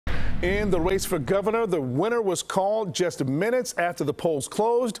In the race for governor, the winner was called just minutes after the polls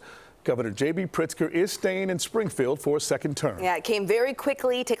closed. Governor J.B. Pritzker is staying in Springfield for a second term. Yeah, it came very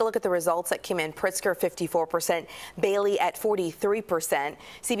quickly. Take a look at the results that came in. Pritzker 54%, Bailey at 43%. CBS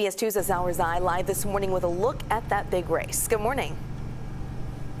 2's Azal Rizai live this morning with a look at that big race. Good morning.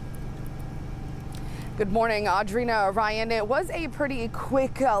 Good morning, Audrina. Ryan, it was a pretty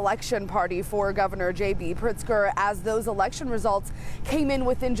quick election party for Governor J.B. Pritzker as those election results came in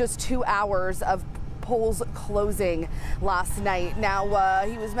within just 2 hours of polls closing last night. Now,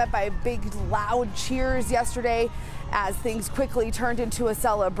 he was met by big, loud cheers yesterday as things quickly turned into a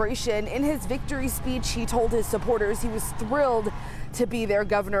celebration. In his victory speech, he told his supporters he was thrilled to be their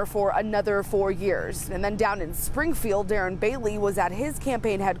governor for another 4 years. And then down in Springfield, Darren Bailey was at his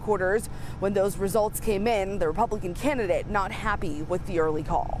campaign headquarters when those results came in. The Republican candidate not happy with the early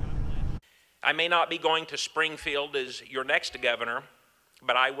call. I may not be going to Springfield as your next governor,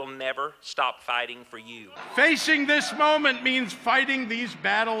 but I will never stop fighting for you. Facing this moment means fighting these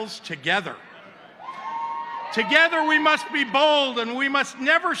battles together. Together we must be bold, and we must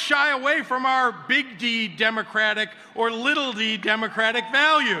never shy away from our big D democratic or little d democratic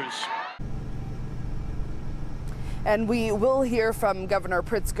values. And we will hear from Governor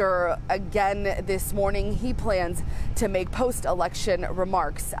Pritzker again this morning. He plans to make post-election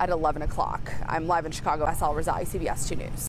remarks at 11 o'clock. I'm live in Chicago. Azal Rizai, CBS 2 News.